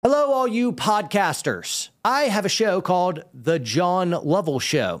Hello, all you podcasters. I have a show called The John Lovell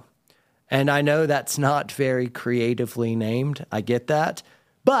Show. And I know that's not very creatively named. I get that.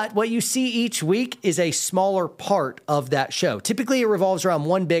 But what you see each week is a smaller part of that show. Typically, it revolves around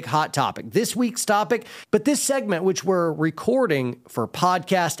one big hot topic. This week's topic, but this segment, which we're recording for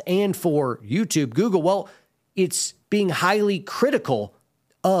podcast and for YouTube, Google, well, it's being highly critical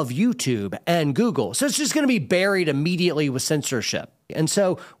of YouTube and Google. So it's just going to be buried immediately with censorship. And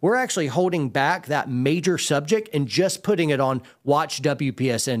so we're actually holding back that major subject and just putting it on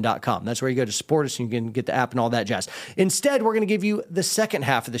watchwpsn.com. That's where you go to support us and you can get the app and all that jazz. Instead, we're going to give you the second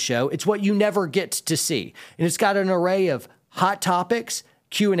half of the show. It's what you never get to see. And it's got an array of hot topics,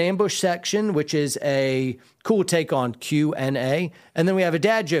 Q and Ambush section, which is a cool take on Q&A. And then we have a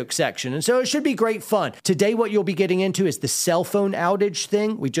dad joke section. And so it should be great fun. Today, what you'll be getting into is the cell phone outage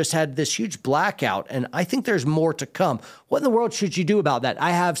thing. We just had this huge blackout, and I think there's more to come. What in the world should you do about that?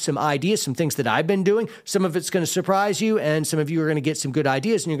 I have some ideas, some things that I've been doing. Some of it's going to surprise you, and some of you are going to get some good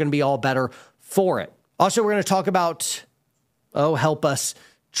ideas, and you're going to be all better for it. Also, we're going to talk about, help us,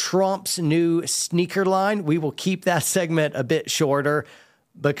 Trump's new sneaker line. We will keep that segment a bit shorter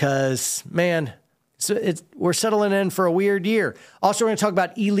because, man, we're settling in for a weird year. Also, we're going to talk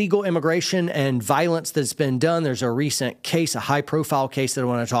about illegal immigration and violence that's been done. There's a recent case, a high-profile case that I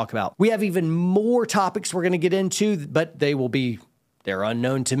want to talk about. We have even more topics we're going to get into, but they're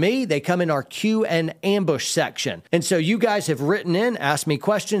unknown to me. They come in our Q and Ambush section. And so you guys have written in, asked me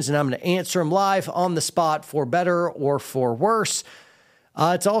questions, and I'm going to answer them live on the spot for better or for worse.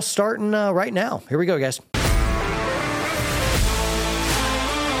 It's all starting right now. Here we go, guys.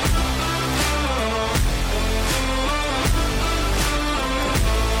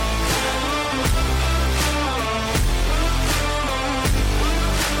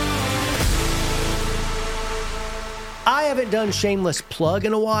 I haven't done shameless plug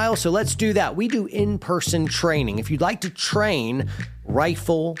in a while, so let's do that. We do in-person training. If you'd like to train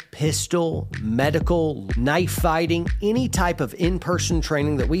rifle, pistol, medical, knife fighting, any type of in-person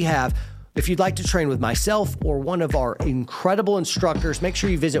training that we have, if you'd like to train with myself or one of our incredible instructors, make sure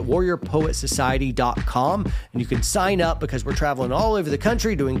you visit warriorpoetsociety.com and you can sign up because we're traveling all over the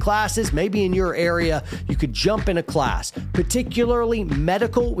country doing classes. Maybe in your area, you could jump in a class. Particularly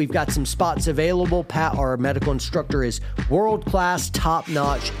medical, we've got some spots available. Pat, our medical instructor, is world-class,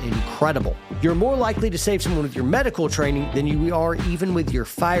 top-notch, incredible. You're more likely to save someone with your medical training than you are even with your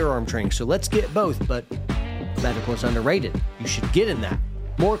firearm training. So let's get both, but medical is underrated. You should get in that.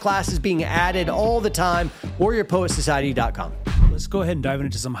 More classes being added all the time. warriorpoetsociety.com. Let's go ahead and dive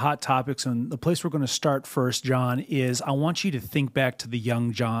into some hot topics. And the place we're going to start first, John, is I want you to think back to the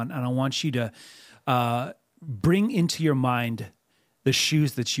young John, and I want you to bring into your mind the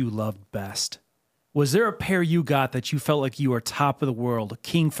shoes that you loved best. Was there a pair you got that you felt like you were top of the world,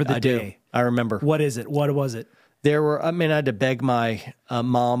 king for the day? I remember. What is it? What was it? I had to beg my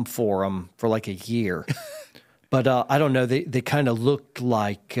mom for them for like a year. But I don't know, they kind of looked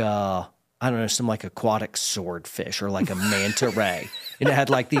like, some like aquatic swordfish or like a manta ray. And it had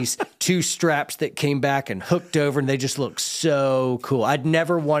like these two straps that came back and hooked over, and they just looked so cool. I'd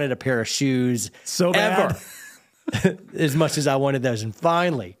never wanted a pair of shoes so bad. Ever as much as I wanted those. And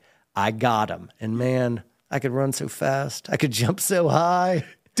finally, I got them. And man, I could run so fast. I could jump so high.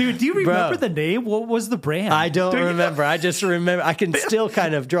 Dude, do you remember the name? What was the brand? I don't remember. I just remember. I can still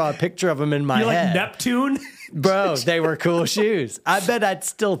kind of draw a picture of them in my head. You're like Neptune? Bro, they were cool shoes. I bet I'd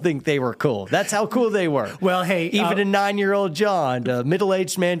still think they were cool. That's how cool they were. Well, hey. Even a 9-year-old John, a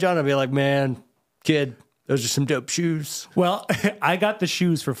middle-aged man John, I'd be like, man, kid, those are some dope shoes. Well, I got the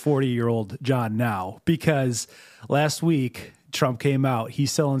shoes for 40-year-old John now because last week Trump came out.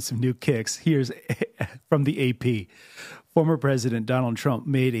 He's selling some new kicks. Here's from the AP. Former President Donald Trump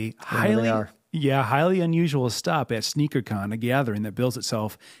made a highly unusual stop at SneakerCon, a gathering that bills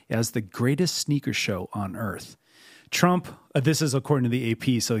itself as the greatest sneaker show on earth. Trump, this is according to the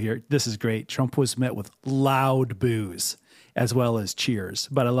AP, so here, this is great. Trump was met with loud boos as well as cheers.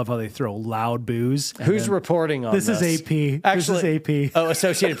 But I love how they throw loud boos. Who's reporting on this? This is AP. Actually, this is AP. Oh,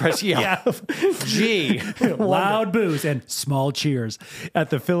 Associated Press. Yeah. Gee. Loud boos and small cheers at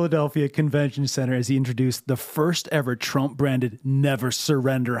the Philadelphia Convention Center as he introduced the first ever Trump-branded Never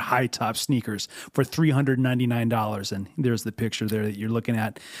Surrender high-top sneakers for $399. And there's the picture there that you're looking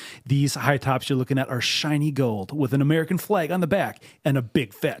at. These high tops you're looking at are shiny gold with an American flag on the back and a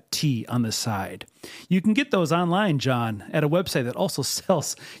big fat T on the side. You can get those online, John, at a website that also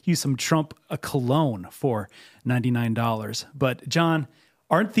sells you some Trump cologne for $99. But, John,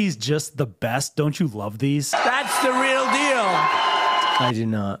 aren't these just the best? Don't you love these? That's the real deal. I do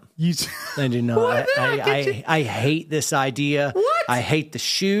not. You I do not. I hate this idea. What? I hate the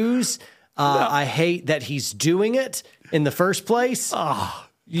shoes. I hate that he's doing it in the first place. Oh,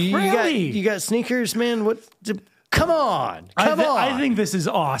 really? You got sneakers, man? What? Come on. Come on. I think this is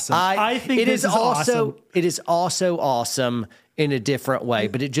awesome. I think this is awesome. It is also awesome in a different way,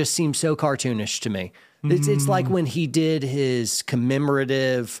 but it just seems so cartoonish to me. It's like when he did his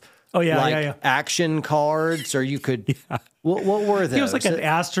commemorative action cards, or you could what were those? He was like an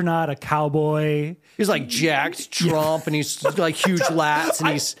astronaut, a cowboy. He was like jacked Trump, and he's like huge lats, and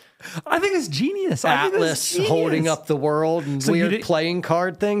I think it's genius. Atlas holding up the world and weird playing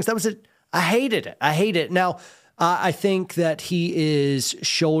card things. That was it. I hated it. I hate it. Now, I think that he is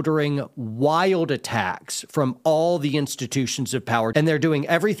shouldering wild attacks from all the institutions of power, and they're doing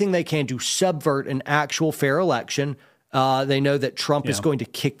everything they can to subvert an actual fair election. They know that Trump is going to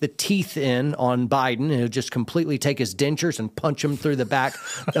kick the teeth in on Biden, and he'll just completely take his dentures and punch him through the back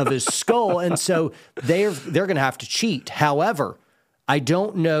of his skull. And so they're going to have to cheat. However, I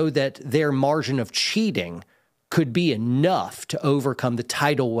don't know that their margin of cheating could be enough to overcome the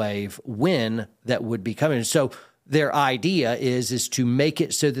tidal wave win that would be coming. So their idea is to make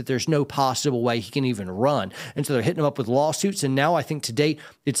it so that there's no possible way he can even run. And so they're hitting him up with lawsuits. And now I think to date,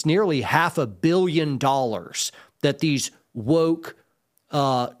 it's nearly $500 million that these woke,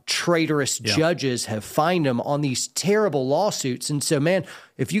 traitorous judges have fined him on these terrible lawsuits. And so, man,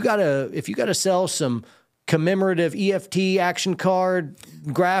 if you gotta sell some commemorative EFT action card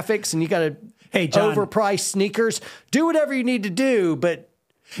graphics and you gotta overpriced sneakers, do whatever you need to do, but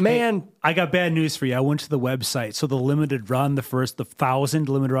man, I got bad news for you. I went to the website. So the limited run, the 1,000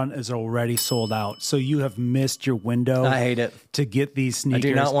 limited run is already sold out. So you have missed your window. I hate it. To get these sneakers. I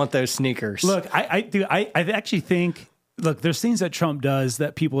do not want those sneakers. Look, I actually think, look, there's things that Trump does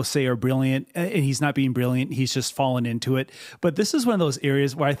that people say are brilliant, and he's not being brilliant. He's just fallen into it. But this is one of those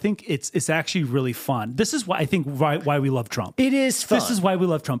areas where I think it's actually really fun. This is why I think why we love Trump. It is fun. This is why we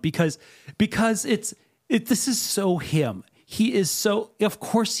love Trump, because this is so him. He is so, of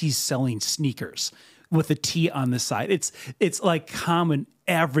course he's selling sneakers with a T on the side. It's like common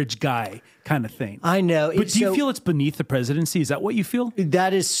average guy kind of thing. I know. But do you feel it's beneath the presidency? Is that what you feel?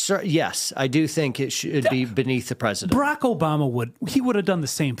 That is, yes, I do think it should be beneath the president. Barack Obama would have done the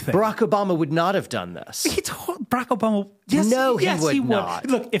same thing. Barack Obama would not have done this. Barack Obama, yes, he would not.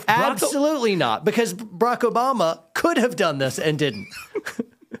 Look, if absolutely not, because Barack Obama could have done this and didn't.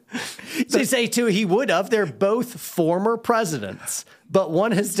 They say, too, he would have. They're both former presidents, but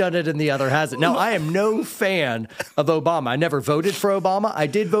one has done it and the other hasn't. Now, I am no fan of Obama. I never voted for Obama. I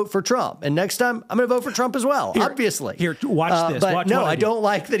did vote for Trump. And next time, I'm going to vote for Trump as well, obviously. Here, watch this. But I don't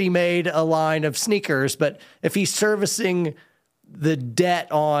like that he made a line of sneakers, but if he's servicing the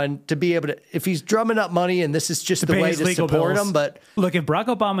debt on to be able to, if he's drumming up money and this is just the way to support him. But look, if Barack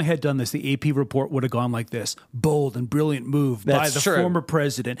Obama had done this, the AP report would have gone like this: bold and brilliant move by the former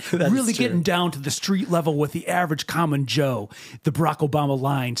president, really getting down to the street level with the average common Joe. The Barack Obama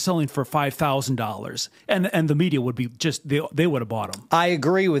line selling for $5,000, and the media would be just they would have bought him. I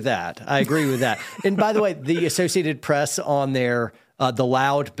agree with that. And by the way, the Associated Press on their the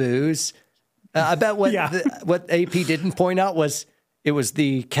loud boos. I bet what AP didn't point out was it was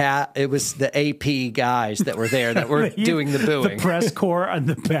the AP guys that were there that were doing the booing. The press corps on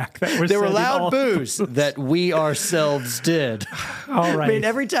the back that were there were loud boos that we ourselves did. All right. I mean,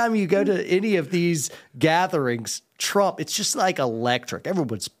 every time you go to any of these gatherings, Trump, it's just like electric.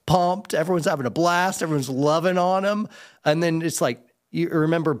 Everyone's pumped. Everyone's having a blast. Everyone's loving on him. And then it's like, you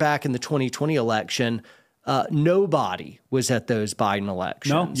remember back in the 2020 election, nobody was at those Biden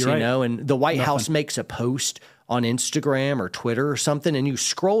elections, no, you're right. And the White House makes a post on Instagram or Twitter or something, and you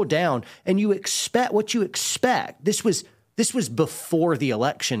scroll down and you expect what you expect. This was before the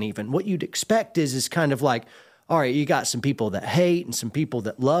election even. What you'd expect is kind of like, all right, you got some people that hate and some people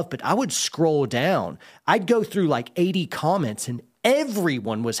that love, but I would scroll down. I'd go through like 80 comments and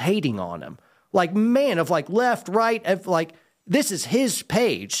everyone was hating on him. Like, man, of like left, right, of like, this is his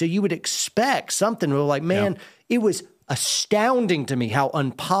page. So you would expect something like, man, it was astounding to me how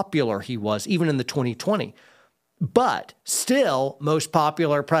unpopular he was, even in the 2020. But still, most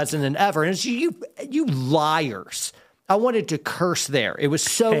popular president ever. And it's you liars. I wanted to curse there. It was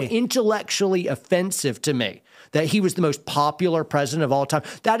so intellectually offensive to me that he was the most popular president of all time.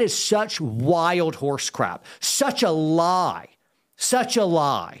 That is such wild horse crap. Such a lie. Such a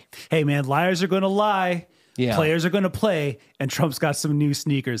lie. Hey, man, liars are going to lie. Yeah. Players are going to play, and Trump's got some new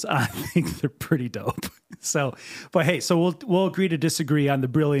sneakers. I think they're pretty dope. So, but hey, so we'll agree to disagree on the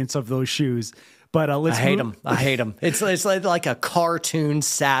brilliance of those shoes. But let's I hate them. It's like a cartoon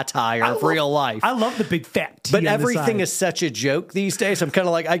satire of real life. I love the big fat T But on everything the is such a joke these days. I'm kind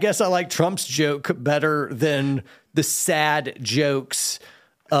of like, I guess I like Trump's joke better than the sad jokes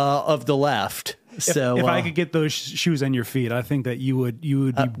of the left. So if I could get those shoes on your feet, I think that you would be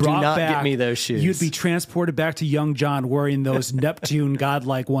brought do not back. get me those shoes. You'd be transported back to young John wearing those Neptune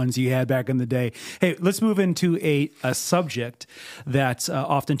godlike ones you had back in the day. Hey, let's move into a subject that's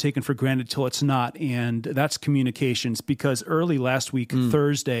often taken for granted till it's not, and that's communications. Because early last week,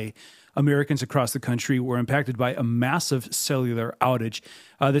 Thursday, Americans across the country were impacted by a massive cellular outage.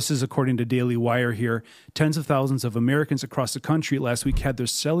 This is according to Daily Wire here. Tens of thousands of Americans across the country last week had their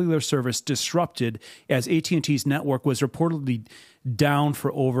cellular service disrupted as AT&T's network was reportedly down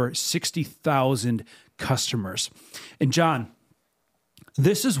for over 60,000 customers. And John,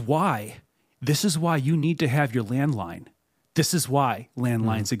 this is why you need to have your landline. This is why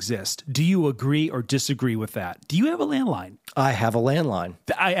landlines exist. Do you agree or disagree with that? Do you have a landline? I have a landline.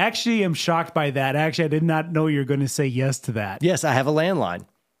 I actually am shocked by that. Actually, I did not know you were going to say yes to that. Yes, I have a landline.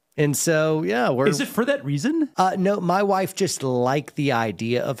 And so, yeah, Is it for that reason? No, my wife just liked the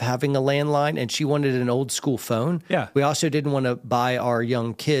idea of having a landline, and she wanted an old school phone. Yeah. We also didn't want to buy our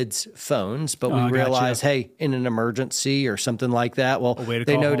young kids phones, but we realized, hey, in an emergency or something like that, well,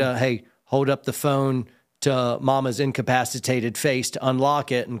 they know to, hey, hold up the phone to mama's incapacitated face to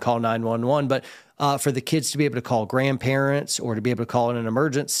unlock it and call 911. But for the kids to be able to call grandparents or to be able to call in an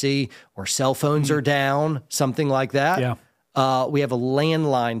emergency or cell phones are down, something like that. Yeah. We have a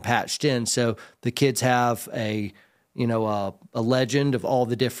landline patched in. So the kids have a legend of all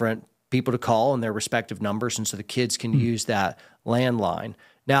the different people to call and their respective numbers. And so the kids can use that landline.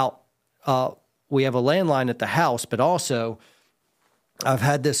 Now, we have a landline at the house, but also I've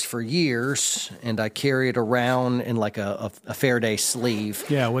had this for years, and I carry it around in like a Faraday sleeve.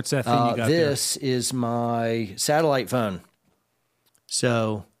 Yeah, what's that thing you got This is my satellite phone.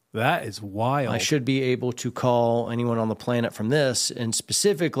 So that is wild. I should be able to call anyone on the planet from this. And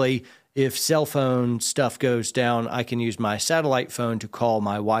specifically, if cell phone stuff goes down, I can use my satellite phone to call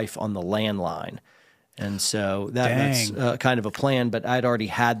my wife on the landline. And so that's kind of a plan, but I'd already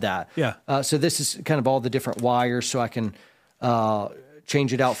had that. Yeah. So this is kind of all the different wires, so I can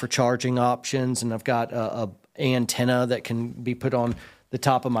change it out for charging options. And I've got a antenna that can be put on the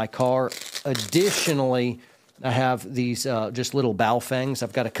top of my car. Additionally, I have these just little Baofangs.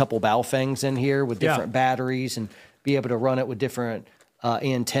 I've got a couple Baofangs in here with different batteries and be able to run it with different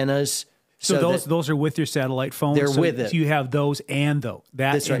antennas. So those are with your satellite phone? They're with it. So you have those and those.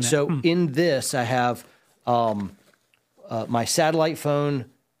 That's right. So in this, I have my satellite phone,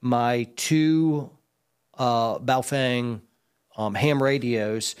 my two Baofeng ham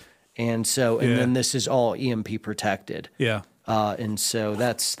radios, and then this is all EMP protected. Yeah. And so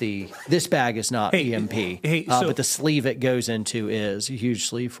this bag is not EMP, but the sleeve it goes into is a huge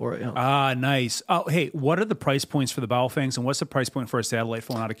sleeve for it. Ah, nice. Oh, hey, what are the price points for the Baofangs, and what's the price point for a satellite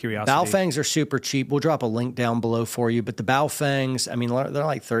phone, out of curiosity? Baofangs are super cheap. We'll drop a link down below for you, but the Baofangs, I mean, they're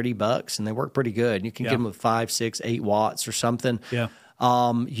like $30 and they work pretty good. You can get them with 5, 6, 8 watts or something. Yeah.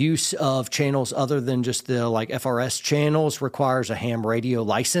 Use of channels other than just the like FRS channels requires a ham radio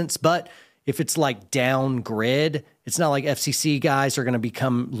license, but if it's like down grid, it's not like FCC guys are going to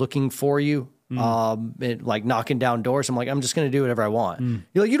become looking for you, like knocking down doors. I'm like, I'm just going to do whatever I want.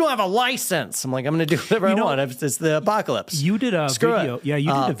 You're like, you don't have a license. I'm like, I'm going to do whatever I want. It's the apocalypse. You did a video. Yeah,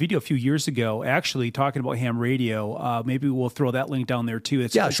 you did a video a few years ago, actually talking about ham radio. Maybe we'll throw that link down there too.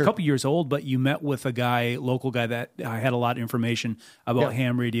 It's a couple years old, but you met with a local guy that had a lot of information about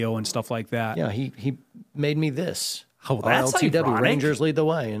ham radio and stuff like that. Yeah, he made me this. Oh, that's RLTW, ironic. Rangers lead the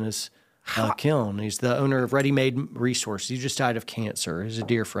way in his kiln. He's the owner of Ready Made Resources. He just died of cancer. He's a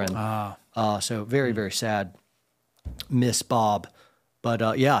dear friend. So very, very sad. Miss Bob. But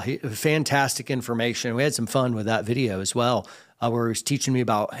fantastic information. We had some fun with that video as well, where he was teaching me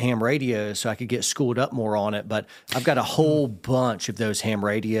about ham radios so I could get schooled up more on it. But I've got a whole bunch of those ham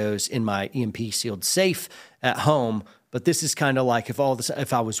radios in my EMP sealed safe at home. But this is kind of like if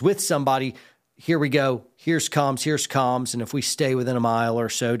I was with somebody, here we go, here's comms, and if we stay within a mile or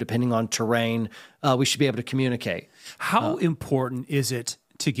so, depending on terrain, we should be able to communicate. How important is it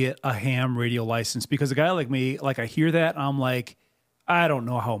to get a ham radio license? Because a guy like me, like I hear that, I'm like, I don't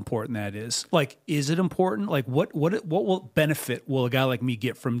know how important that is. Like, is it important? Like, what benefit will a guy like me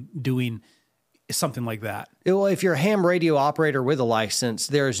get from doing something like that? Well, if you're a ham radio operator with a license,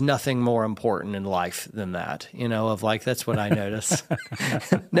 there is nothing more important in life than that. That's what I notice.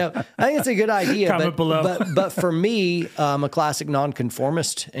 No, I think it's a good idea. Comment below. but for me, I'm a classic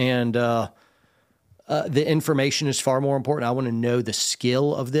nonconformist, and the information is far more important. I want to know the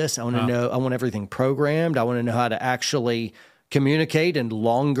skill of this. I want to know, I want everything programmed. I want to know how to actually communicate in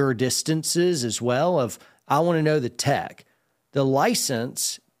longer distances as well. I want to know the tech. The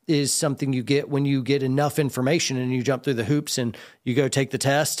license is something you get when you get enough information and you jump through the hoops and you go take the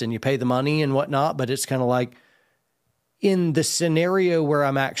test and you pay the money and whatnot. But it's kind of like in the scenario where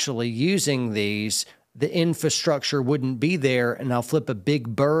I'm actually using these, the infrastructure wouldn't be there, and I'll flip a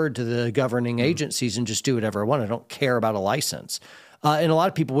big bird to the governing agencies and just do whatever I want. I don't care about a license. And a lot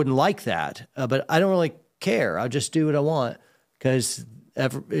of people wouldn't like that, but I don't really care. I'll just do what I want because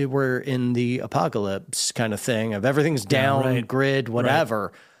we're in the apocalypse kind of thing of everything's down, grid,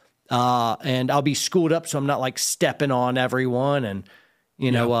 whatever. Right. And I'll be schooled up so I'm not like stepping on everyone and,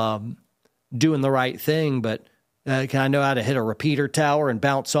 doing the right thing, but I know how to hit a repeater tower and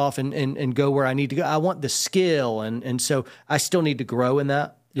bounce off and go where I need to go. I want the skill. And so I still need to grow in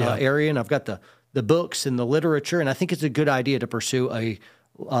that area. And I've got the books and the literature. And I think it's a good idea to pursue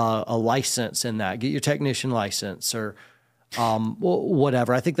a license in that. Get your technician license or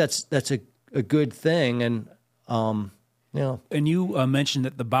whatever. I think that's a good thing. And, And you mentioned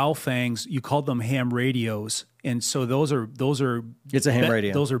that the Baofangs, you called them ham radios. And so those are it's a ham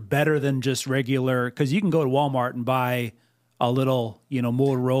radio. Those are better than just regular, because you can go to Walmart and buy a little,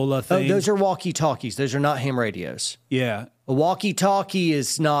 Motorola thing. Oh, those are walkie-talkies. Those are not ham radios. Yeah. A walkie-talkie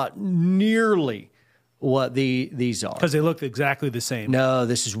is not nearly what these are. Because they look exactly the same. No,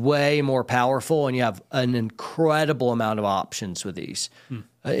 this is way more powerful, and you have an incredible amount of options with these.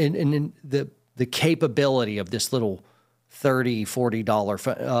 And the capability of this little $30,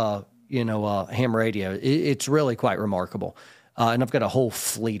 $40 ham radio, it's really quite remarkable. And I've got a whole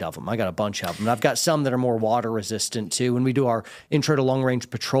fleet of them. I got a bunch of them. And I've got some that are more water resistant too. When we do our intro to long range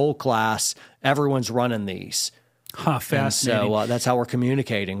patrol class, everyone's running these. Fascinating. And so that's how we're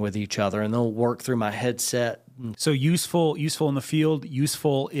communicating with each other, and they'll work through my headset. So useful in the field,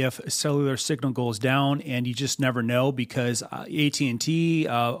 useful if a cellular signal goes down, and you just never know because AT&T, the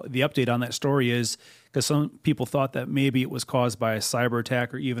update on that story is, because some people thought that maybe it was caused by a cyber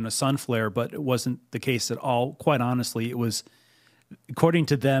attack or even a sun flare, but it wasn't the case at all. Quite honestly, it was, according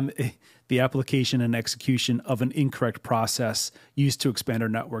to them, the application and execution of an incorrect process used to expand our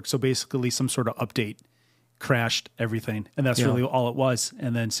network. So basically some sort of update crashed everything, and that's really all it was.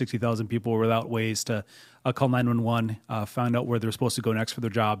 And then 60,000 people were without ways to call 911, find out where they're supposed to go next for their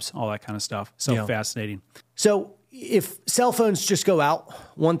jobs, all that kind of stuff. So fascinating. So if cell phones just go out,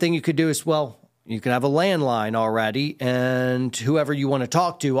 one thing you could do is, you can have a landline already, and whoever you want to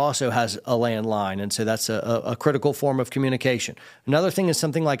talk to also has a landline. And so that's a critical form of communication. Another thing is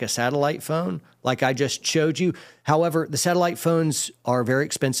something like a satellite phone, like I just showed you. However, the satellite phones are very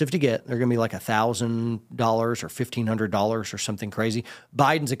expensive to get. They're going to be like $1,000 or $1,500 or something crazy.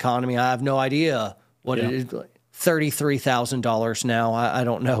 Biden's economy, I have no idea what it is. $33,000 now. I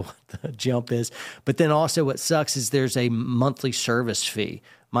don't know what the jump is. But then also what sucks is there's a monthly service fee.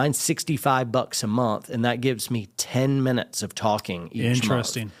 Mine's $65 a month, and that gives me 10 minutes of talking each month.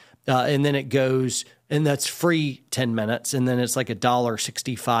 Interesting. And then it goes, and that's free 10 minutes, and then it's like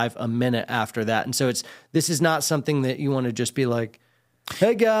 $1.65 a minute after that. And so this is not something that you want to just be like,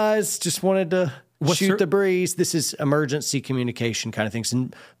 hey guys, just wanted to shoot the breeze. This is emergency communication kind of things.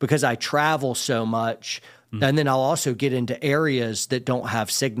 And because I travel so much, and then I'll also get into areas that don't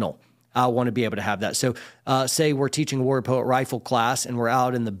have signal. I want to be able to have that. So say we're teaching a Warrior Poet rifle class and we're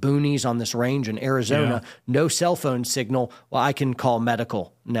out in the boonies on this range in Arizona, no cell phone signal. Well, I can call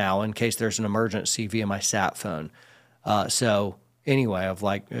medical now in case there's an emergency via my sat phone. So anyway, I've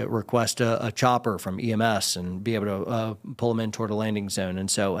request a chopper from EMS and be able to pull them in toward a landing zone.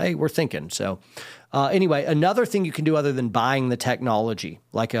 And so, hey, we're thinking. So anyway, another thing you can do other than buying the technology,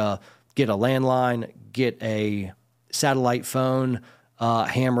 like get a landline, get a satellite phone,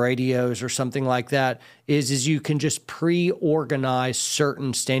 ham radios or something like that, is you can just pre-organize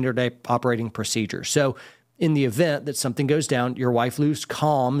certain standard operating procedures. So in the event that something goes down, your wife loses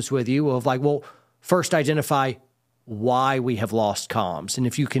comms with you of first identify why we have lost comms. And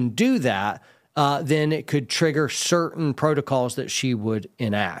if you can do that, then it could trigger certain protocols that she would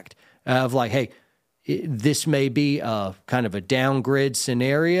enact of hey, this may be a kind of a down-grid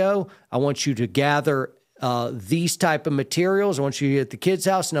scenario. I want you to gather these type of materials. I want you to get at the kid's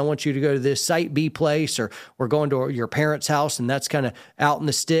house, and I want you to go to this Site B place, or we're going to your parents' house, and that's kind of out in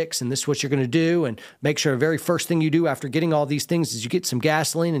the sticks, and this is what you're going to do. And make sure the very first thing you do after getting all these things is you get some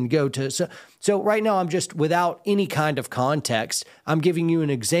gasoline and go to. So right now I'm just, without any kind of context, I'm giving you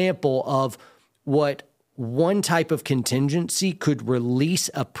an example of what one type of contingency could release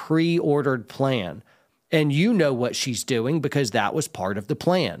a pre-ordered plan. And you know what she's doing because that was part of the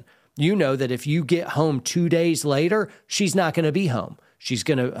plan. You know that if you get home 2 days later, she's not going to be home. She's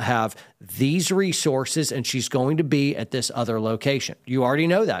going to have these resources and she's going to be at this other location. You already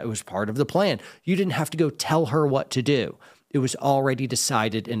know that. It was part of the plan. You didn't have to go tell her what to do. It was already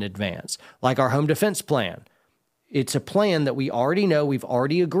decided in advance. Like our home defense plan. It's a plan that we already know, we've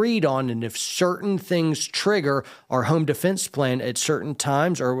already agreed on, and if certain things trigger our home defense plan at certain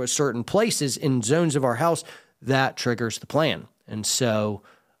times or with certain places in zones of our house, that triggers the plan. And so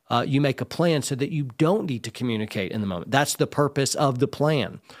you make a plan so that you don't need to communicate in the moment. That's the purpose of the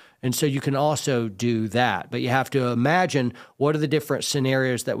plan. And so you can also do that. But you have to imagine what are the different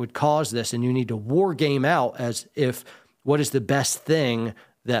scenarios that would cause this, and you need to war game out as if what is the best thing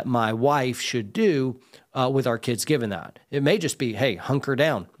that my wife should do with our kids given that. It may just be, hey, hunker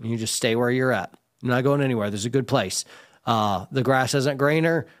down. You just stay where you're at. You're not going anywhere. There's a good place. The grass isn't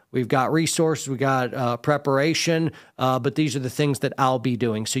greener. We've got resources. We got preparation. But these are the things that I'll be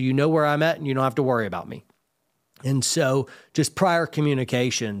doing. So you know where I'm at and you don't have to worry about me. And so just prior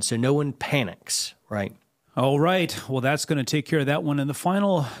communication so no one panics, right? All right. Well, that's going to take care of that one. And the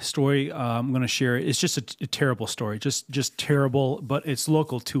final story I'm going to share is just a terrible story, just terrible, but it's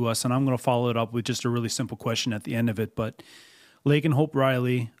local to us. And I'm going to follow it up with just a really simple question at the end of it. But Laken Hope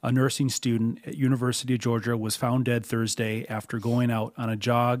Riley, a nursing student at University of Georgia, was found dead Thursday after going out on a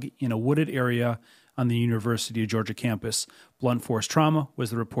jog in a wooded area on the University of Georgia campus. Blunt force trauma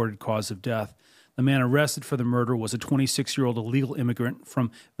was the reported cause of death. The man arrested for the murder was a 26-year-old illegal immigrant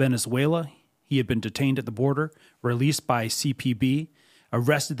from Venezuela. He had been detained at the border, released by CPB,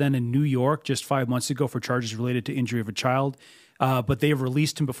 arrested then in New York just 5 months ago for charges related to injury of a child. But they have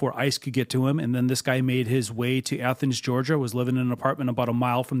released him before ICE could get to him. And then this guy made his way to Athens, Georgia, was living in an apartment about a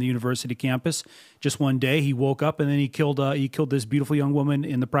mile from the university campus. Just one day, he woke up and then he killed this beautiful young woman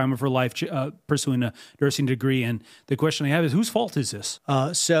in the prime of her life, pursuing a nursing degree. And the question I have is, whose fault is this?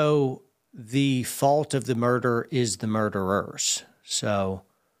 So the fault of the murder is the murderer's. So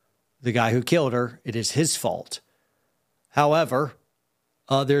the guy who killed her, it is his fault. However,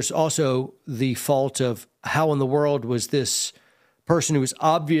 there's also the fault of how in the world was this person who was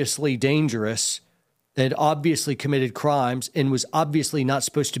obviously dangerous, had obviously committed crimes, and was obviously not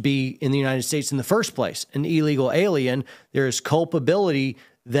supposed to be in the United States in the first place, an illegal alien. There is culpability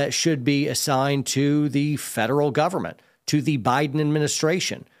that should be assigned to the federal government, to the Biden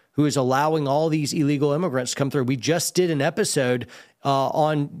administration, who is allowing all these illegal immigrants to come through. We just did an episode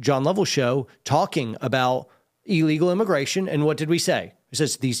on John Lovell's show talking about illegal immigration. And what did we say? It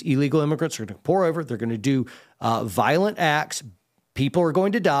says these illegal immigrants are going to pour over. They're going to do violent acts. People are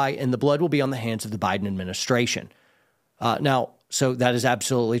going to die, and the blood will be on the hands of the Biden administration. So that is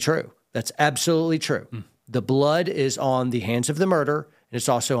absolutely true. That's absolutely true. The blood is on the hands of the murderer, and it's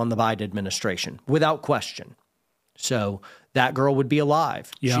also on the Biden administration, without question. So that girl would be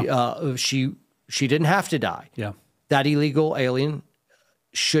alive. Yeah. She didn't have to die. Yeah. That illegal alien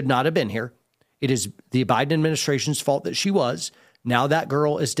should not have been here. It is the Biden administration's fault that she was. Now that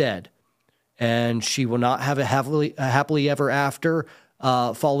girl is dead, and she will not have a happily ever after,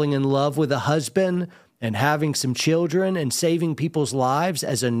 falling in love with a husband and having some children and saving people's lives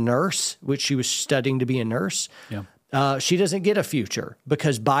as a nurse, which she was studying to be a nurse. Yeah. She doesn't get a future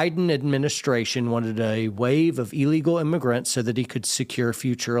because Biden administration wanted a wave of illegal immigrants so that he could secure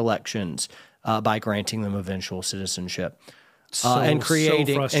future elections by granting them eventual citizenship. And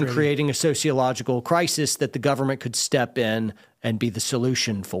creating a sociological crisis that the government could step in and be the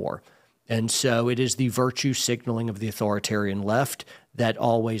solution for. And so it is the virtue signaling of the authoritarian left that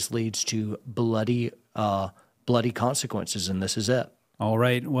always leads to bloody consequences, and this is it. All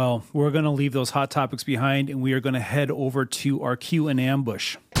right. Well, we're going to leave those hot topics behind, and we are going to head over to our Q and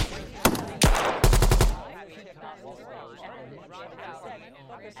Ambush.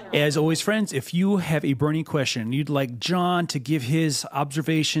 As always, friends, if you have a burning question, you'd like John to give his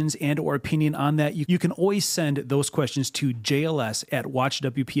observations and or opinion on that, you can always send those questions to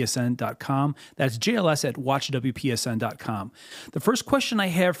jls@watchwpsn.com. That's jls@watchwpsn.com. The first question I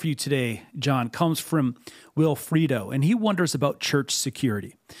have for you today, John, comes from Will Frito, and he wonders about church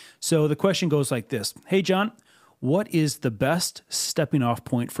security. So the question goes like this. Hey, John, what is the best stepping off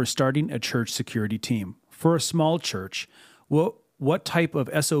point for starting a church security team? For a small church, what type of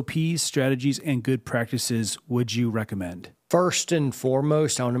SOPs, strategies, and good practices would you recommend? First and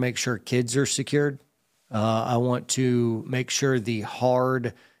foremost, I want to make sure kids are secured. I want to make sure the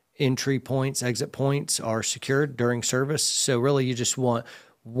hard entry points, exit points are secured during service. So really, you just want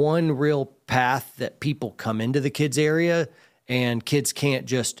one real path that people come into the kids area, and kids can't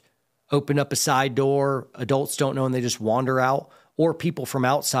just open up a side door. Adults don't know, and they just wander out. Or people from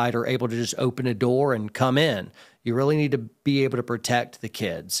outside are able to just open a door and come in. You really need to be able to protect the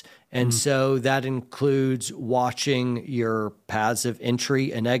kids. And so that includes watching your paths of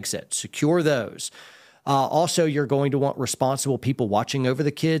entry and exit, secure those. Also, you're going to want responsible people watching over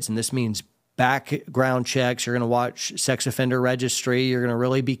the kids, and this means background checks. You're going to watch sex offender registry. You're going to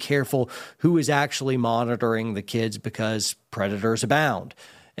really be careful who is actually monitoring the kids because predators abound.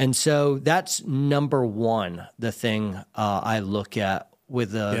 And so that's number one, the thing I look at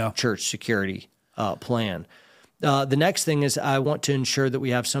with the church security plan. The next thing is I want to ensure that we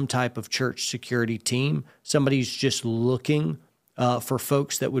have some type of church security team. Somebody's just looking for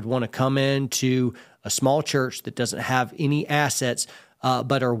folks that would want to come into a small church that doesn't have any assets,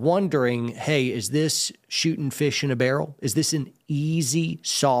 but are wondering, hey, is this shooting fish in a barrel? Is this an easy,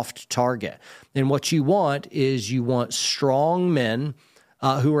 soft target? And what you want is you want strong men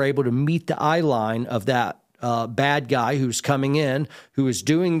who are able to meet the eye line of that bad guy who's coming in, who is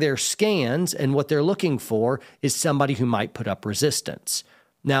doing their scans, and what they're looking for is somebody who might put up resistance.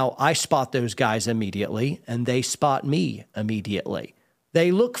 Now, I spot those guys immediately, and they spot me immediately.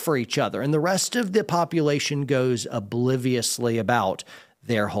 They look for each other, and the rest of the population goes obliviously about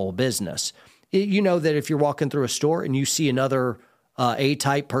their whole business. You know that if you're walking through a store and you see another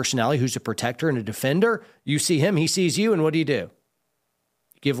A-type personality who's a protector and a defender, you see him, he sees you, and what do? You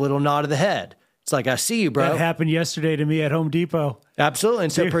give a little nod of the head. It's like, I see you, bro. That happened yesterday to me at Home Depot. Absolutely.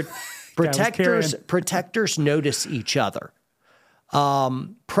 And so protectors notice each other.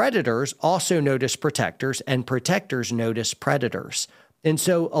 Predators also notice protectors, and protectors notice predators. And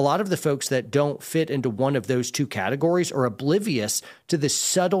so a lot of the folks that don't fit into one of those two categories are oblivious to the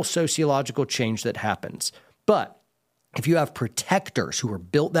subtle sociological change that happens. But if you have protectors who are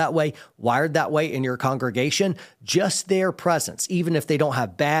built that way, wired that way in your congregation, just their presence, even if they don't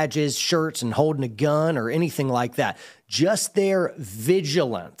have badges, shirts, and holding a gun or anything like that, just their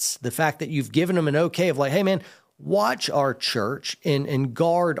vigilance, the fact that you've given them an okay of like, hey, man, watch our church and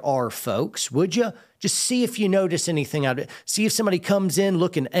guard our folks, would you? Just see if you notice anything out of it. See if somebody comes in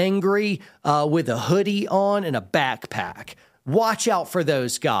looking angry with a hoodie on and a backpack. Watch out for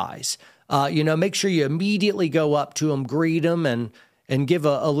those guys. Make sure you immediately go up to them, greet them, and give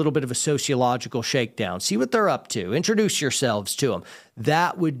a little bit of a sociological shakedown. See what they're up to. Introduce yourselves to them.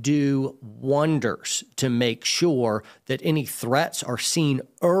 That would do wonders to make sure that any threats are seen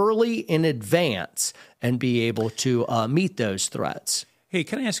early in advance and be able to meet those threats. Hey,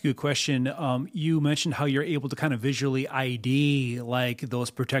 can I ask you a question? You mentioned how you're able to kind of visually ID like those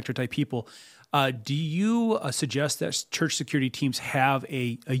protector type people. Do you suggest that church security teams have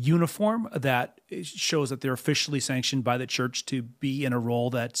a uniform that shows that they're officially sanctioned by the church to be in a role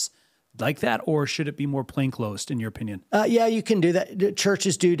that's like that, or should it be more plainclothes, in your opinion? Yeah, you can do that.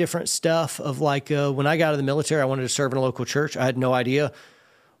 Churches do different stuff of like when I got out of the military, I wanted to serve in a local church. I had no idea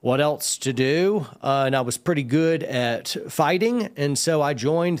what else to do, and I was pretty good at fighting, and so I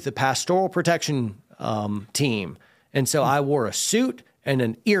joined the pastoral protection team. And so I wore a suit and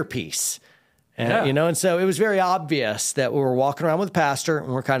an earpiece. And, and so it was very obvious that we were walking around with the pastor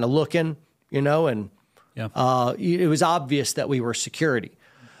and we're kind of looking, and it was obvious that we were security.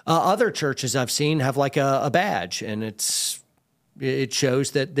 Other churches I've seen have like a badge, and it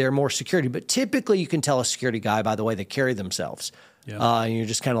shows that they're more security. But typically you can tell a security guy by the way they carry themselves. And you're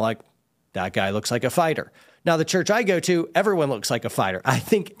just kind of like, that guy looks like a fighter. Now, the church I go to, everyone looks like a fighter. I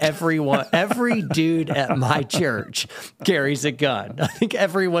think every dude at my church carries a gun. I think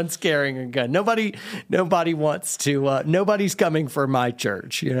everyone's carrying a gun. Nobody wants to, nobody's coming for my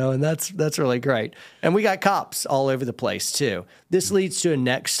church, and that's really great. And we got cops all over the place too. This leads to a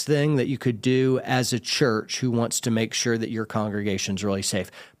next thing that you could do as a church who wants to make sure that your congregation's really safe.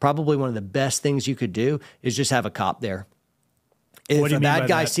 Probably one of the best things you could do is just have a cop there. If a bad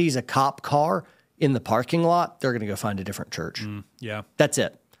guy sees a cop car in the parking lot, they're going to go find a different church. That's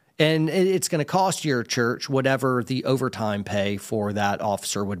it. And it's going to cost your church whatever the overtime pay for that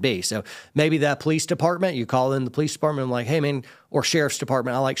officer would be. So maybe that police department, you call in the police department, I'm like, hey, man, or sheriff's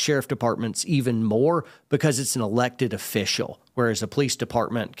department. I like sheriff departments even more because it's an elected official, whereas a police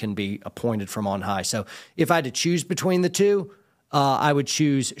department can be appointed from on high. So if I had to choose between the two, I would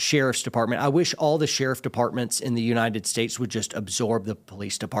choose sheriff's department. I wish all the sheriff departments in the United States would just absorb the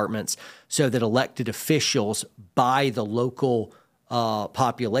police departments so that elected officials by the local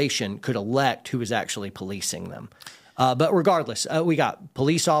population could elect who is actually policing them. But regardless, we got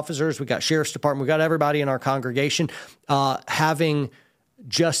police officers, we got sheriff's department, we got everybody in our congregation. Having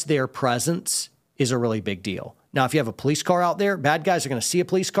just their presence is a really big deal. Now, if you have a police car out there, bad guys are going to see a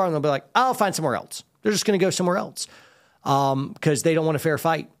police car and they'll be like, I'll find somewhere else. They're just going to go somewhere else. Because they don't want a fair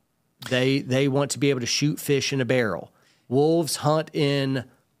fight. They want to be able to shoot fish in a barrel. Wolves hunt in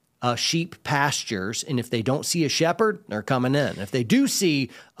sheep pastures, and if they don't see a shepherd, they're coming in. If they do see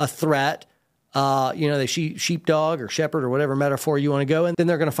a threat, they sheepdog or shepherd or whatever metaphor you want to go in, then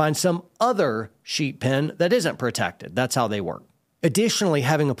they're going to find some other sheep pen that isn't protected. That's how they work. Additionally,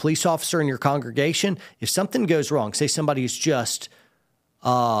 having a police officer in your congregation, if something goes wrong, say somebody's just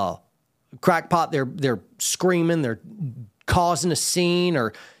crackpot, they're screaming, they're causing a scene,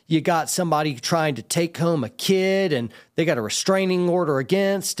 or you got somebody trying to take home a kid and they got a restraining order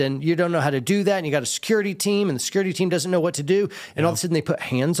against, and you don't know how to do that, and you got a security team, and the security team doesn't know what to do, and all of a sudden they put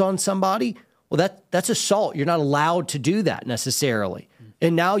hands on somebody. Well, that's assault. You're not allowed to do that necessarily.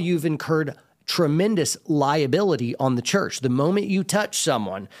 And now you've incurred tremendous liability on the church the moment you touch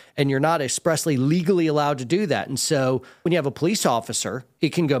someone, and you're not expressly legally allowed to do that. And so when you have a police officer, it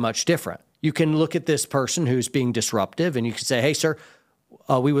can go much different. You can look at this person who's being disruptive, and you can say, hey, sir,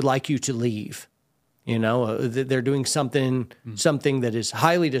 we would like you to leave. They're doing something that is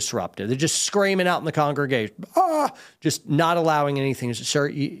highly disruptive. They're just screaming out in the congregation, just not allowing anything.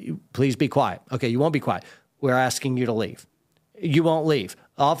 Sir, please be quiet. Okay, you won't be quiet. We're asking you to leave. You won't leave.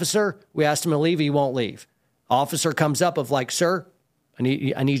 Officer, we asked him to leave. He won't leave. Officer comes up of like, sir, I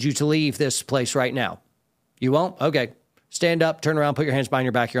need you to leave this place right now. You won't? Okay. Stand up, turn around, put your hands behind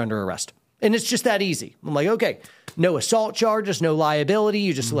your back. You're under arrest. And it's just that easy. I'm like, okay, no assault charges, no liability.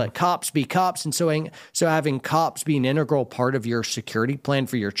 You just let cops be cops. And so having cops be an integral part of your security plan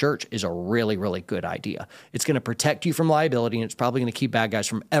for your church is a really, really good idea. It's going to protect you from liability, and it's probably going to keep bad guys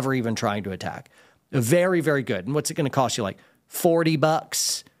from ever even trying to attack. Very, very good. And what's it going to cost you? Like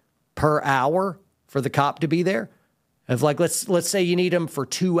 $40 per hour for the cop to be there? If let's say you need them for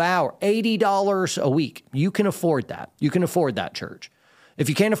 2 hours, $80 a week. You can afford that. You can afford that, church. If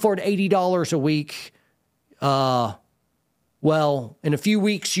you can't afford $80 a week, well, in a few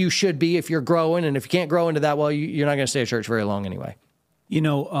weeks you should be if you're growing. And if you can't grow into that, well, you're not going to stay at church very long anyway.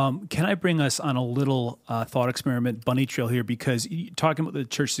 Can I bring us on a little thought experiment, bunny trail here? Because talking about the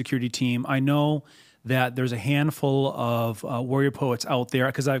church security team, I know that there's a handful of warrior poets out there,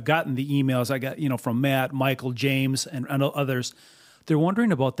 because I've gotten the emails I got, from Matt, Michael, James, and others. They're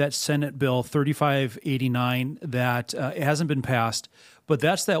wondering about that Senate Bill 3589 that it hasn't been passed, but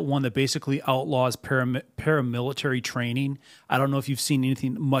that's that one that basically outlaws paramilitary training. I don't know if you've seen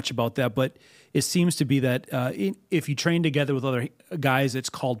anything much about that, but it seems to be that if you train together with other guys,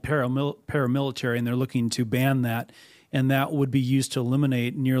 it's called paramilitary, and they're looking to ban that. And that would be used to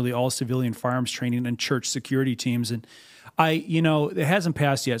eliminate nearly all civilian firearms training and church security teams. And it hasn't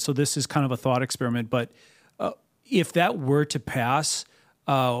passed yet, so this is kind of a thought experiment. But if that were to pass,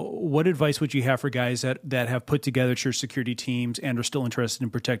 what advice would you have for guys that have put together church security teams and are still interested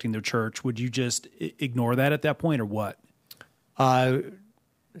in protecting their church? Would you just ignore that at that point, or what?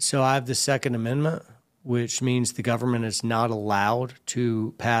 So I have the Second Amendment, which means the government is not allowed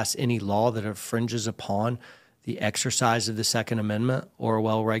to pass any law that infringes upon the exercise of the Second Amendment or a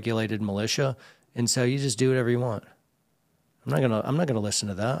well-regulated militia. And so you just do whatever you want. I'm not gonna listen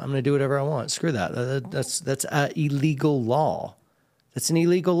to that. I'm gonna do whatever I want. Screw that. That's an illegal law. That's an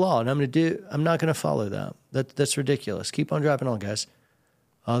illegal law, and I'm not gonna follow that. That's ridiculous. Keep on driving on, guys.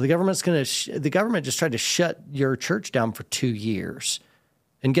 The government just tried to shut your church down for 2 years,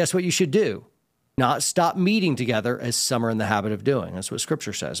 and guess what you should do? Not stop meeting together, as some are in the habit of doing. That's what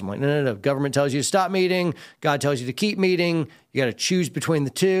Scripture says. I'm like, no. Government tells you to stop meeting. God tells you to keep meeting. You got to choose between the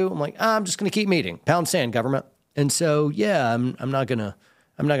two. I'm like, I'm just going to keep meeting. Pound sand, government. And so, yeah, I'm not gonna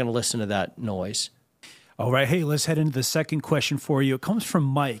listen to that noise. All right, hey, let's head into the second question for you. It comes from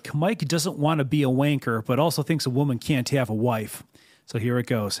Mike. Mike doesn't want to be a wanker, but also thinks a woman can't have a wife. So here it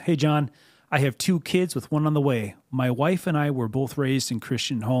goes. Hey, John. I have 2 kids with one on the way. My wife and I were both raised in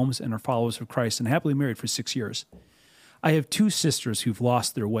Christian homes and are followers of Christ and happily married for 6 years. I have 2 sisters who've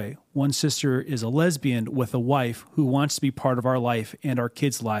lost their way. One sister is a lesbian with a wife who wants to be part of our life and our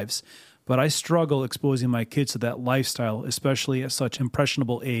kids' lives, but I struggle exposing my kids to that lifestyle, especially at such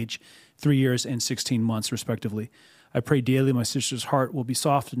impressionable age, 3 years and 16 months, respectively. I pray daily my sister's heart will be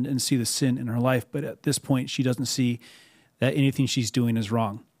softened and see the sin in her life, but at this point she doesn't see that anything she's doing is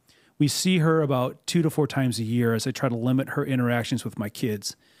wrong. We see her about 2 to 4 times a year as I try to limit her interactions with my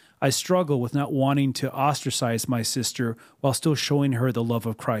kids. I struggle with not wanting to ostracize my sister while still showing her the love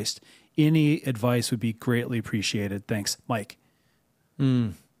of Christ. Any advice would be greatly appreciated. Thanks, Mike.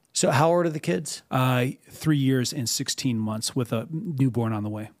 So how old are the kids? 3 years and 16 months with a newborn on the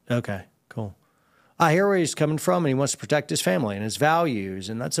way. Okay, cool. I hear where he's coming from, and he wants to protect his family and his values,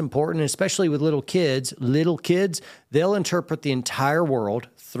 and that's important, especially with little kids. Little kids, they'll interpret the entire world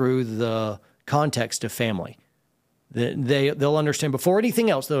through the context of family. They'll understand before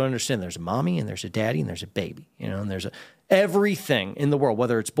anything else. They'll understand there's a mommy and there's a daddy and there's a baby, and Everything in the world,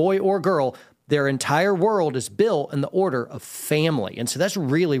 whether it's boy or girl, their entire world is built in the order of family. And so that's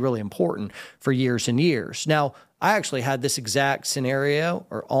really, really important for years and years. Now, I actually had this exact scenario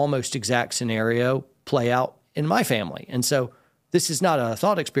or almost exact scenario play out in my family. And so this is not a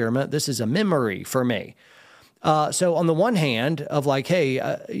thought experiment. This is a memory for me. So on the one hand of like,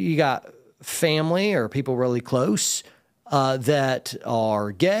 hey, you got family or people really close that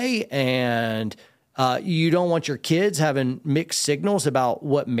are gay, and you don't want your kids having mixed signals about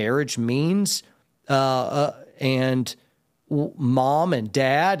what marriage means, and mom and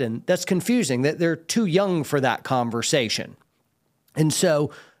dad, and that's confusing. That they're too young for that conversation. And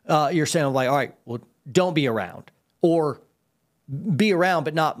so you're saying like, all right, well, don't be around, or be around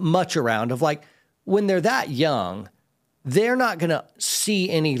but not much around. Of like, when they're that young, they're not going to see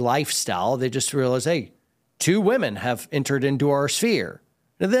any lifestyle. They just realize, hey, two women have entered into our sphere.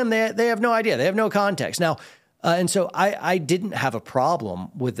 To them, they have no idea. They have no context. Now, and so I didn't have a problem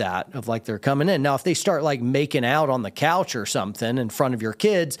with that, of like they're coming in. Now, if they start like making out on the couch or something in front of your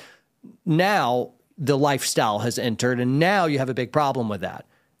kids, now the lifestyle has entered, and now you have a big problem with that.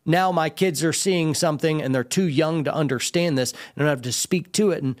 Now my kids are seeing something and they're too young to understand this, and I have to speak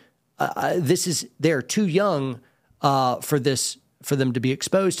to it. And they're too young for them to be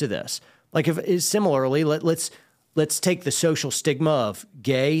exposed to this. Like similarly, let's take the social stigma of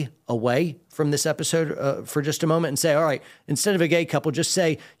gay away from this episode for just a moment and say, all right, instead of a gay couple, just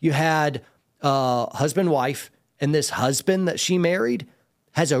say you had husband, wife, and this husband that she married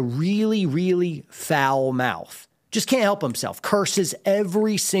has a really, really foul mouth. Just can't help himself. Curses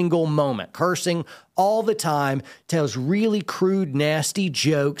every single moment. Cursing all the time. Tells really crude, nasty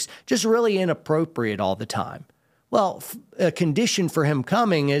jokes. Just really inappropriate all the time. Well, a condition for him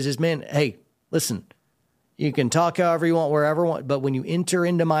coming is man, hey, listen, you can talk however you want, wherever you want, but when you enter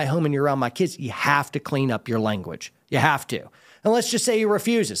into my home and you're around my kids, you have to clean up your language. You have to. And let's just say he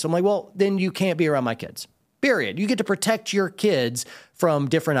refuses. So I'm like, well, then you can't be around my kids. Period. You get to protect your kids from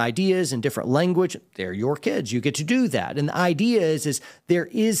different ideas and different language. They're your kids. You get to do that. And the idea is there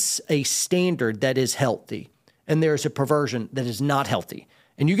is a standard that is healthy, and there's a perversion that is not healthy.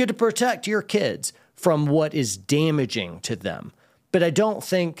 And you get to protect your kids from what is damaging to them. But I don't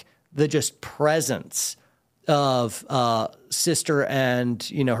think the just presence of sister and,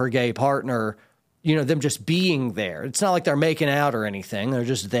 her gay partner, them just being there. It's not like they're making out or anything. They're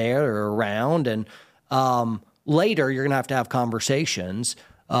just there or around. And later, you're going to have conversations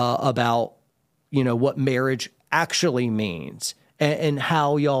about, what marriage actually means and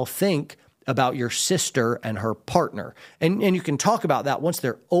how y'all think about your sister and her partner. And you can talk about that once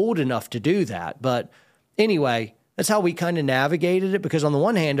they're old enough to do that. But anyway, that's how we kind of navigated it, because on the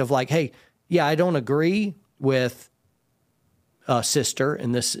one hand of like, hey, yeah, I don't agree with sister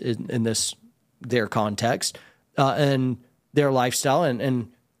in this their context and their lifestyle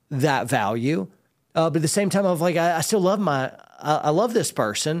and that value. But at the same time, I'm like, I still love I love this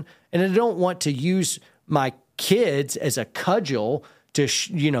person, and I don't want to use my kids as a cudgel to,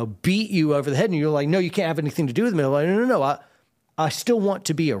 beat you over the head. And you're like, no, you can't have anything to do with me. I'm like, no. I still want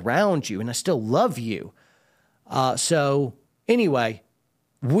to be around you, and I still love you. So anyway,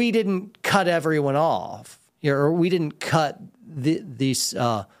 we didn't cut everyone off, or we didn't cut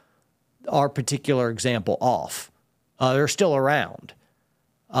our particular example off. They're still around.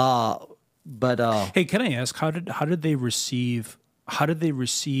 But hey, can I ask, how did they receive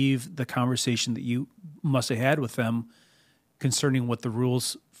the conversation that you must have had with them concerning what the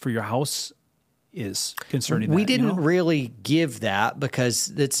rules for your house is concerning that? We didn't really give that, because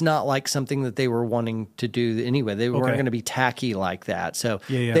it's not like something that they were wanting to do anyway. They weren't going to be tacky like that. So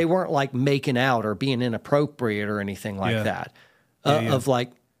they weren't like making out or being inappropriate or anything like that. Of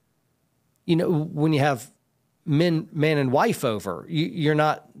like, when you have man and wife over, you're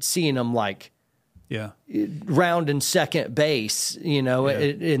not seeing them like round in second base,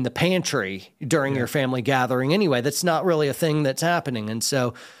 in the pantry during your family gathering. Anyway, that's not really a thing that's happening. And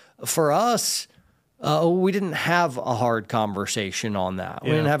so for us, we didn't have a hard conversation on that. We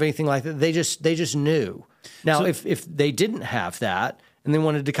didn't have anything like that. They just knew. Now, if they didn't have that and they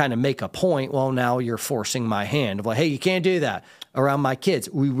wanted to kind of make a point, well, now you're forcing my hand of like, hey, you can't do that around my kids.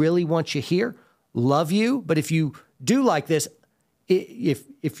 We really want you here. Love you, but if you do like this,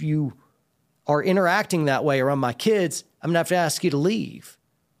 if you are interacting that way around my kids, I'm going to have to ask you to leave.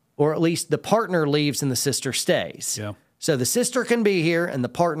 Or at least the partner leaves and the sister stays. Yeah. So the sister can be here and the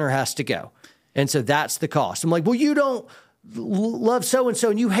partner has to go. And so that's the cost. I'm like, well, you don't love so-and-so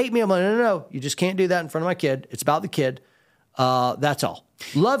and you hate me. I'm like, no, you just can't do that in front of my kid. It's about the kid. That's all.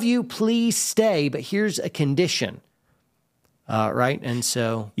 Love you, please stay, but here's a condition. right? And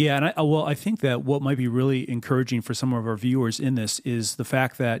so, yeah, and I think that what might be really encouraging for some of our viewers in this is the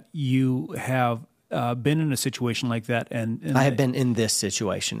fact that you have been in a situation like that, and I have been in this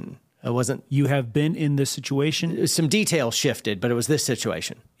situation. It wasn't. You have been in this situation. Some details shifted, but it was this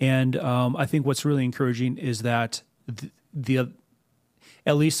situation. And I think what's really encouraging is that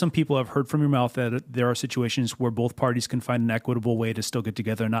at least some people have heard from your mouth that there are situations where both parties can find an equitable way to still get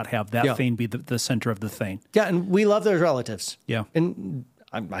together and not have that thing be the center of the thing. Yeah, and we love those relatives. Yeah. And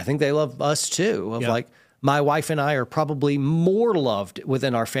I think they love us too. Like, my wife and I are probably more loved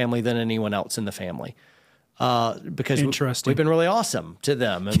within our family than anyone else in the family. Because we've been really awesome to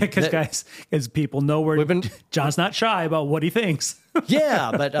them. Because guys, as people know, John's not shy about what he thinks.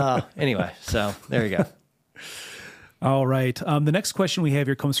 Yeah, but anyway, so there you go. All right. The next question we have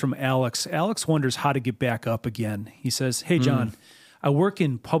here comes from Alex. Alex wonders how to get back up again. He says, "Hey, John, I work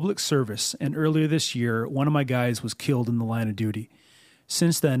in public service, and earlier this year, one of my guys was killed in the line of duty.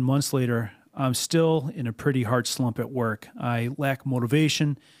 Since then, months later, I'm still in a pretty hard slump at work. I lack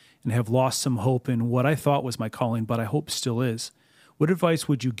motivation and have lost some hope in what I thought was my calling, but I hope still is. What advice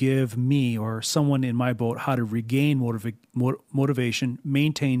would you give me or someone in my boat how to regain motivation,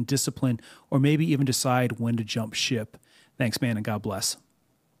 maintain discipline, or maybe even decide when to jump ship? Thanks, man, and God bless."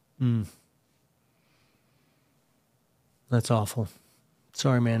 That's awful.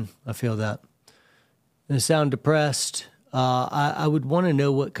 Sorry, man. I feel that. I sound depressed. I would want to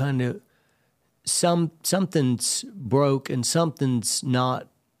know what kind of something's broke and something's not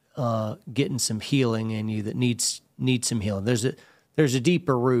getting some healing in you that needs some healing. There's a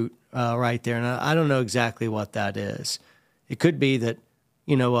deeper root right there, and I don't know exactly what that is. It could be that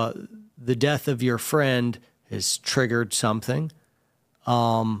the death of your friend has triggered something,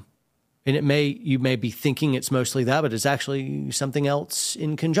 and you may be thinking it's mostly that, but it's actually something else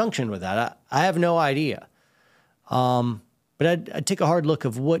in conjunction with that. I have no idea. But I'd take a hard look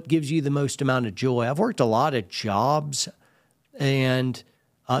of what gives you the most amount of joy. I've worked a lot of jobs, and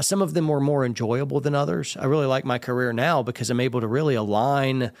some of them were more enjoyable than others. I really like my career now because I'm able to really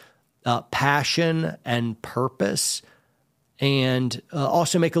align passion and purpose and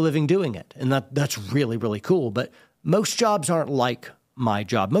also make a living doing it. And that's really, really cool. But most jobs aren't like my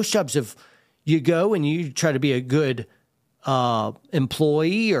job. Most jobs, if you go and you try to be a good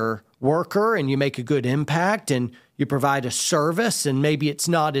employee or worker and you make a good impact and you provide a service, and maybe it's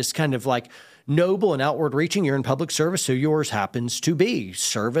not as kind of like noble and outward reaching. You're in public service, so yours happens to be.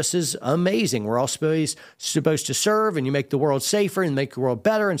 Service is amazing. We're all supposed to serve, and you make the world safer and make the world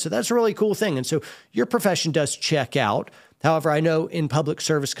better. And so that's a really cool thing. And so your profession does check out. However, I know in public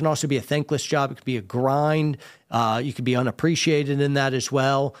service can also be a thankless job. It could be a grind. You could be unappreciated in that as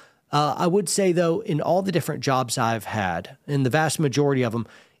well. I would say, though, in all the different jobs I've had, in the vast majority of them,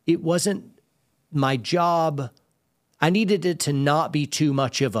 it wasn't my job. I needed it to not be too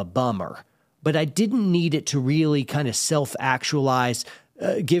much of a bummer, but I didn't need it to really kind of self-actualize,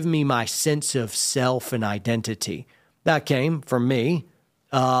 give me my sense of self and identity. That came from me,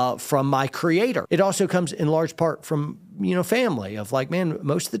 from my creator. It also comes in large part from, family of like, man,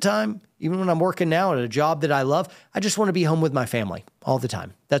 most of the time, even when I'm working now at a job that I love, I just want to be home with my family all the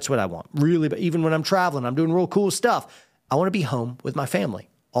time. That's what I want. Really, but even when I'm traveling, I'm doing real cool stuff. I want to be home with my family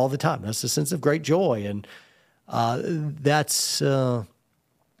all the time. That's a sense of great joy. And that's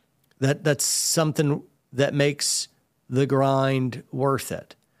something that makes the grind worth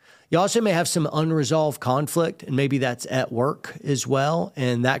it. You also may have some unresolved conflict, and maybe that's at work as well,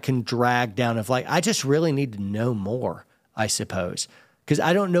 and that can drag down of like, I just really need to know more, I suppose, because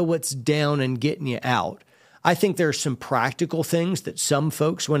I don't know what's down and getting you out. I think there's some practical things that some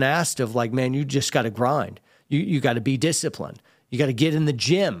folks, when asked, of like, man, you just got to grind. You got to be disciplined. You got to get in the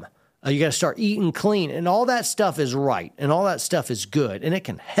gym. You got to start eating clean, and all that stuff is right, and all that stuff is good, and it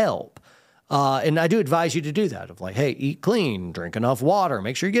can help. And I do advise you to do that of like, hey, eat clean, drink enough water,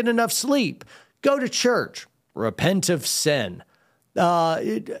 make sure you get enough sleep, go to church, repent of sin,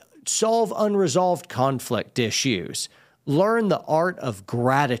 solve unresolved conflict issues, learn the art of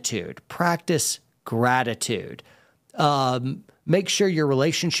gratitude, practice gratitude, make sure your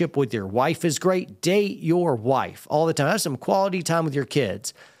relationship with your wife is great, date your wife all the time, have some quality time with your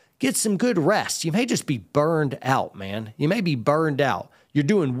kids. Get some good rest. You may just be burned out, man. You may be burned out. You're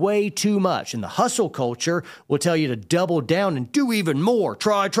doing way too much. And the hustle culture will tell you to double down and do even more.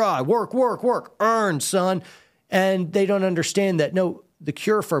 Try, work, earn, son. And they don't understand that, no, the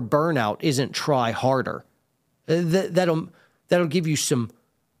cure for burnout isn't try harder. That'll give you some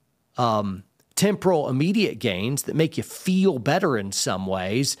temporal immediate gains that make you feel better in some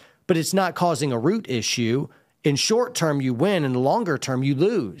ways, but it's not causing a root issue. In short term, you win. In the longer term, you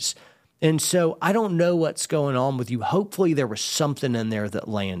lose. And so I don't know what's going on with you. Hopefully there was something in there that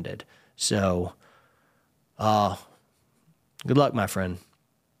landed. So good luck, my friend.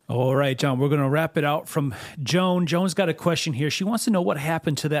 All right, John, we're going to wrap it out from Joan. Joan's got a question here. She wants to know what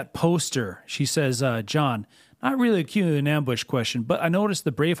happened to that poster. She says, John, not really a Q and ambush question, but I noticed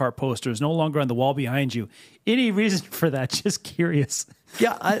the Braveheart poster is no longer on the wall behind you. Any reason for that? Just curious.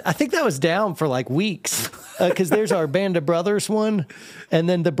 Yeah, I think that was down for like weeks because there's our Band of Brothers one, and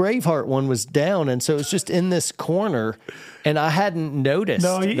then the Braveheart one was down, and so it was just in this corner, and I hadn't noticed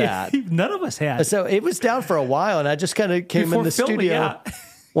that. None of us had. So it was down for a while, and I just kind of came in the studio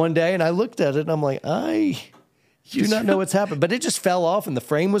one day, and I looked at it, and I'm like, I do not know what's happened. But it just fell off, and the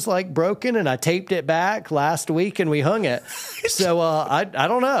frame was like broken, and I taped it back last week, and we hung it. So I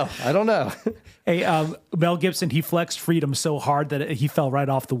don't know. I don't know. Hey, Mel Gibson, he flexed freedom so hard that he fell right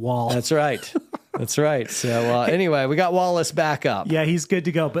off the wall. That's right. That's right. So anyway, we got Wallace back up. Yeah, he's good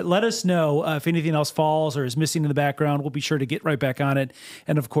to go. But let us know if anything else falls or is missing in the background. We'll be sure to get right back on it.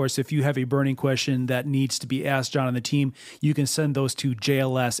 And of course, if you have a burning question that needs to be asked John and the team, you can send those to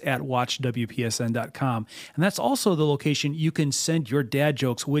jls@watchwpsn.com. And that's also the location you can send your dad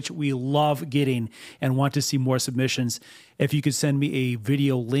jokes, which we love getting and want to see more submissions. If you could send me a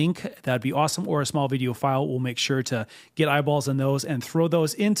video link, that'd be awesome, or a small video file. We'll make sure to get eyeballs on those and throw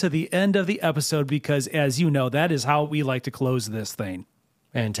those into the end of the episode because, as you know, that is how we like to close this thing.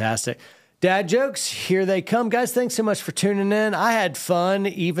 Fantastic. Dad jokes, here they come. Guys, thanks so much for tuning in. I had fun,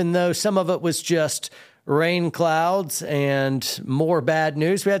 even though some of it was just rain clouds and more bad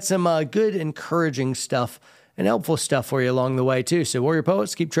news. We had some good, encouraging stuff and helpful stuff for you along the way, too. So, Warrior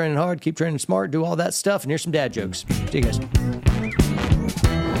Poets, keep training hard, keep training smart, do all that stuff. And here's some dad jokes. See you guys.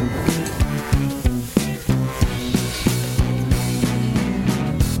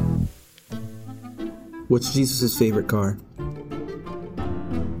 What's Jesus' favorite car?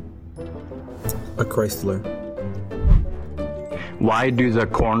 A Chrysler. Why do the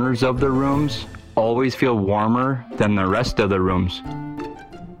corners of the rooms always feel warmer than the rest of the rooms?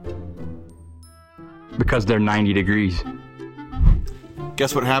 Because they're 90 degrees.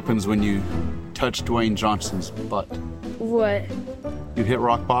 Guess what happens when you touch Dwayne Johnson's butt? What? You hit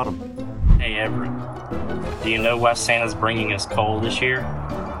rock bottom. Hey Everett, do you know why Santa's bringing us coal this year?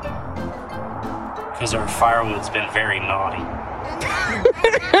 Because our firewood's been very naughty.